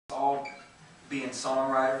All being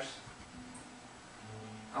songwriters.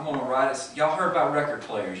 I'm gonna write it. Y'all heard about record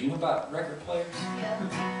players? You know about record players?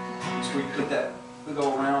 Yeah. It's where you put that big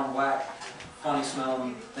old round black, funny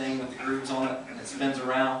smelling thing with the grooves on it, and it spins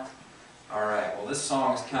around. All right. Well, this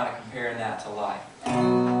song is kind of comparing that to life.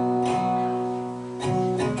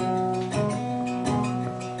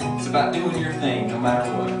 It's about doing your thing, no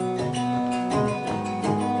matter what.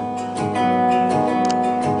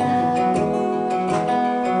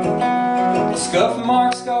 Scuff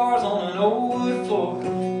mark scars on an old wood floor,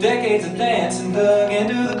 decades of dancing dug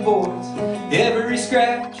into the boards. Every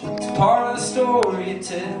scratch is part of the story you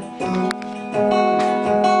tell.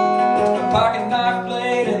 A pocket knife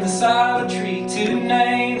blade in the side of a tree, two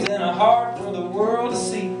names and a heart for the world to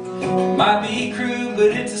see. It might be crude,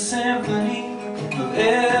 but it's a symphony of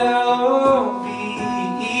L-O-V-E.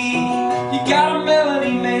 You got a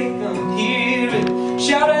melody, make them hear it,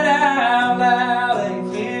 shout it out loud and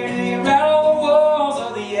clear till you rattle the walls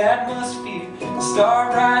of the atmosphere.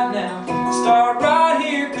 Start right now, start right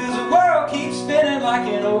here, cause the world keeps spinning like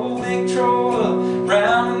an old Victrola,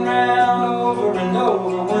 round and round, over and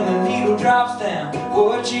over. When the needle drops down,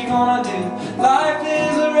 what you gonna do? Life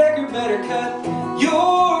is a record, better cut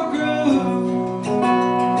your groove.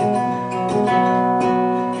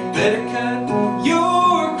 You better cut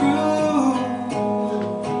your groove.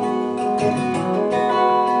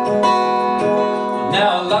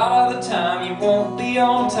 Now a lot of the time you won't be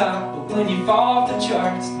on top, but when you fall off the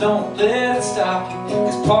charts, don't let it stop you.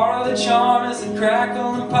 Cause part of the charm is the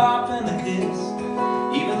crackle and pop and the hiss,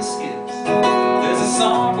 even the skips. There's a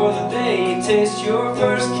song for the day you taste your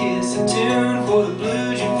first kiss, a tune for the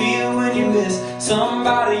blues you feel when you miss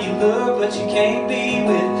somebody you love but you can't be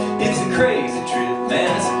with. It's a crazy trip,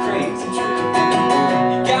 man, it's a